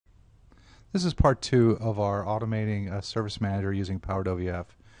This is part 2 of our automating a service manager using PowerWF.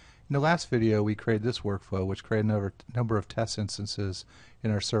 In the last video we created this workflow which created a number of test instances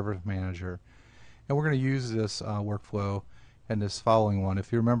in our service manager. And we're going to use this workflow in this following one.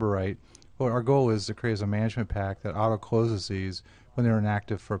 If you remember right, what our goal is to create a management pack that auto-closes these when they're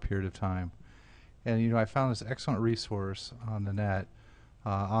inactive for a period of time. And I found this excellent resource on the net,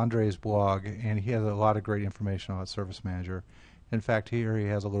 Andre's blog, and he has a lot of great information about Service Manager. In fact, here he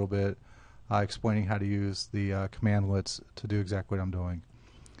has a little bit explaining how to use the commandlets to do exactly what I'm doing.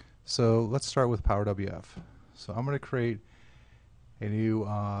 So let's start with PowerWF. So I'm going to create a new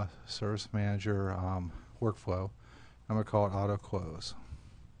Service Manager workflow. I'm going to call it Auto Close.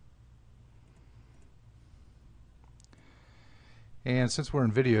 And since we're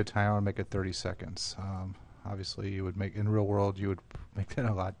in video time, I want to make it 30 seconds. Obviously, you would make in real world, you would make that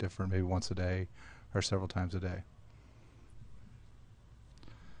a lot different, maybe once a day or several times a day.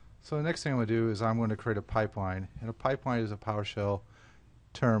 So the next thing I'm going to do is I'm going to create a pipeline. And a pipeline is a PowerShell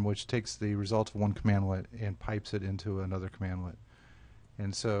term which takes the result of one commandlet and pipes it into another commandlet.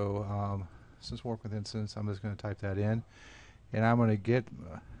 And so since we're working with incidents, I'm just going to type that in. And I'm going to get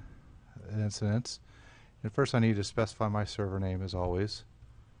an incident. And first I need to specify my server name as always,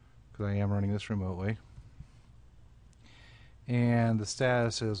 because I am running this remotely. And the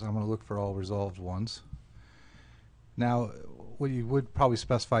status is I'm going to look for all resolved ones. Now, what you would probably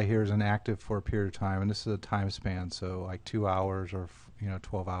specify here is inactive for a period of time, and this is a time span, so like 2 hours or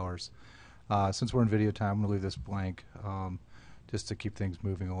 12 hours. Since we're in video time, I'm going to leave this blank just to keep things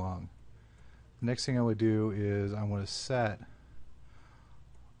moving along. The next thing I would do is I'm going to set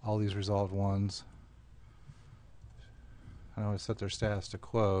all these resolved ones. I'm going to set their status to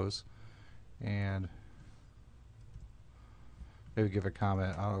close, and maybe give a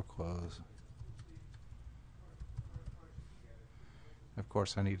comment, auto close. Of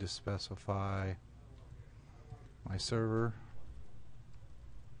course, I need to specify my server.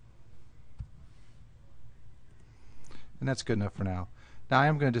 And that's good enough for now. Now I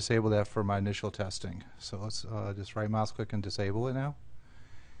am going to disable that for my initial testing. So let's just right mouse click and disable it now.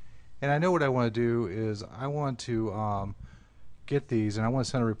 And I know what I want to do is I want to get these, and I want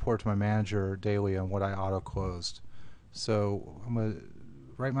to send a report to my manager daily on what I auto closed. So I'm going to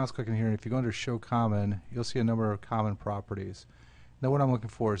right mouse click in here, and if you go under show common, you'll see a number of common properties. Now what I'm looking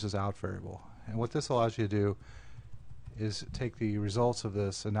for is this out variable, and what this allows you to do is take the results of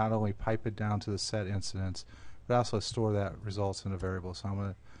this and not only pipe it down to the set incidents, but also store that results in a variable. So I'm going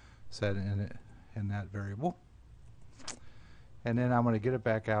to set it in that variable, and then I'm going to get it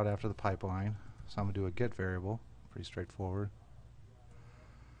back out after the pipeline. So I'm going to do a get variable, pretty straightforward,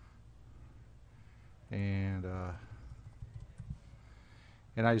 and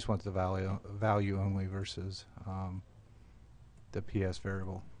I just want the value only versus the PS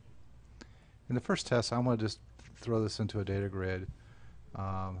variable. In the first test, I'm going to just throw this into a data grid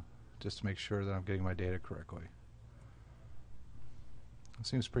just to make sure that I'm getting my data correctly. It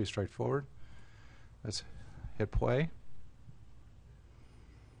seems pretty straightforward. Let's hit play.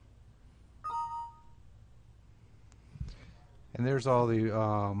 And there's all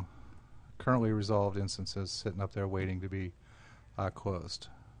the currently resolved instances sitting up there waiting to be closed.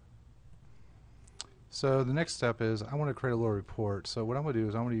 So the next step is I want to create a little report. So what I'm going to do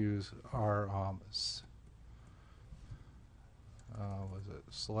is I'm going to use our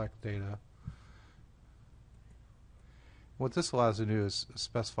select data. What this allows you to do is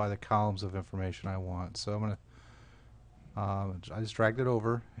specify the columns of information I want. So I'm going to I just dragged it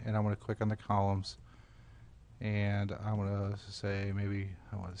over, and I'm going to click on the columns, and I'm going to say maybe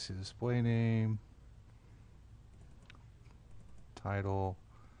I want to see display name, title,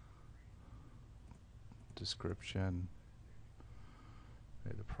 description,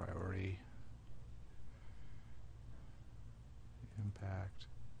 maybe the priority, impact.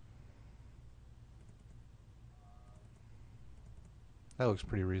 That looks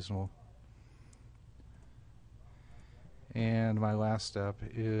pretty reasonable. And my last step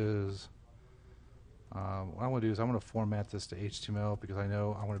is what I want to do is I'm going to format this to HTML, because I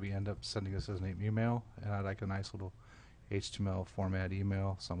know I want to end up sending this as an email, and I'd like a nice little HTML format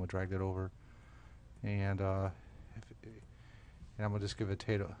email. So I'm going to drag that over, and I'm going to just give it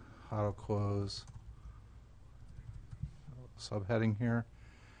auto close subheading here.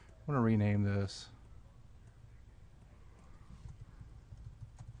 I'm going to rename this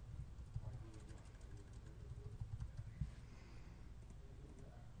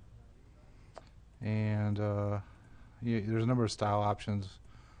and there's a number of style options.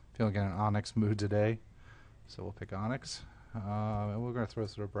 Feeling in an Onyx mood today, so we'll pick Onyx, and we're going to throw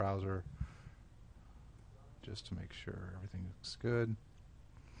this through a browser just to make sure everything looks good.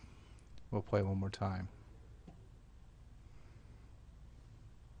 We'll play it one more time.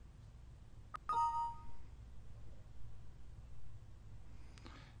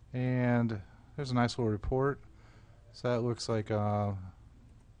 And there's a nice little report. So that looks like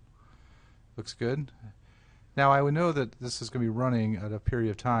looks good. Now I would know that this is going to be running at a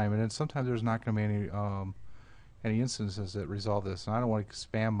period of time, and then sometimes there's not going to be any instances that resolve this, and I don't want to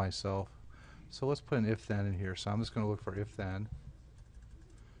spam myself. So let's put an if then in here. So I'm just going to look for if then.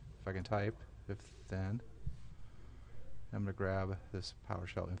 If I can type if then, I'm going to grab this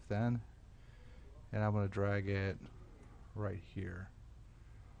PowerShell if then, and I'm going to drag it right here.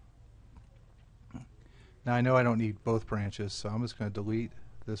 Now I know I don't need both branches, so I'm just going to delete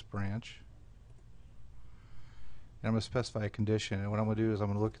this branch. And I'm going to specify a condition, and what I'm going to do is I'm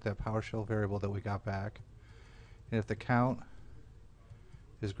going to look at that PowerShell variable that we got back, and if the count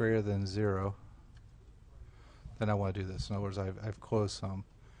is greater than 0, then I want to do this. In other words, I've closed some.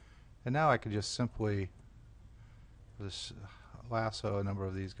 And now I can just simply just lasso a number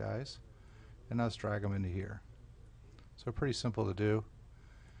of these guys, and now let's drag them into here. So pretty simple to do.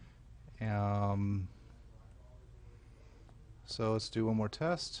 So let's do one more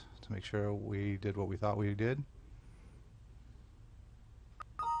test to make sure we did what we thought we did.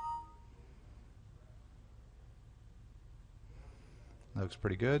 That looks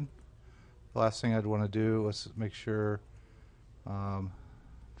pretty good. The last thing I'd want to do is make sure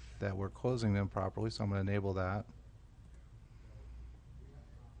that we're closing them properly, so I'm going to enable that.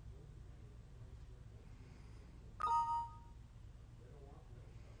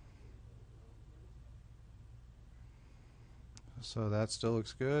 So that still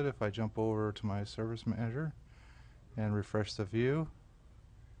looks good. If I jump over to my service manager and refresh the view,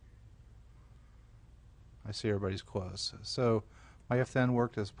 I see everybody's closed. So my if then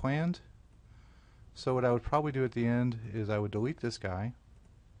worked as planned. So what I would probably do at the end is I would delete this guy,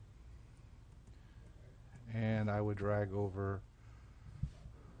 and I would drag over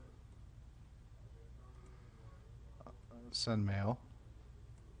send mail,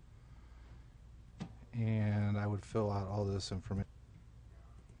 and I would fill out all this information.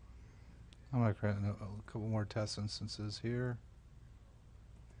 I'm going to create a couple more test instances here.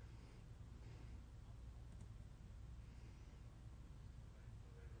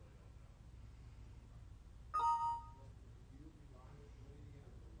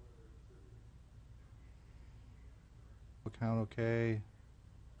 Account OK.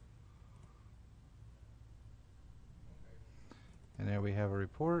 And there we have a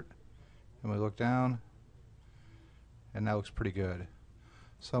report. And we look down, and that looks pretty good.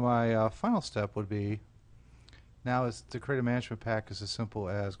 So my final step would be, now is to create a management pack is as simple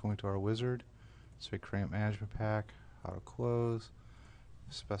as going to our wizard. So we create management pack, auto close,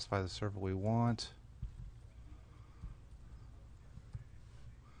 specify the server we want.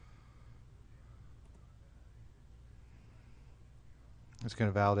 It's going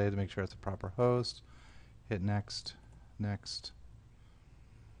to validate to make sure it's the proper host. Hit next, next.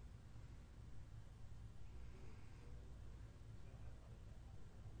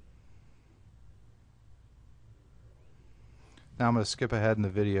 Now I'm going to skip ahead in the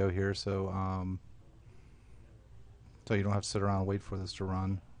video here, so so you don't have to sit around and wait for this to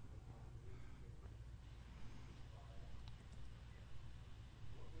run.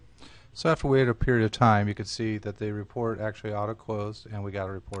 So after we wait a period of time, you can see that the report actually auto-closed, and we got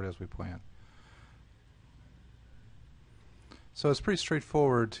a report as we planned. So it's pretty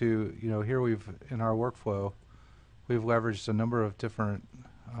straightforward to, here in our workflow, we've leveraged a number of different,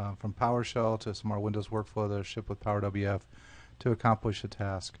 from PowerShell to some of our Windows workflow that are shipped with PowerWF to accomplish a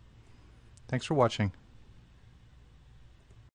task. Thanks for watching.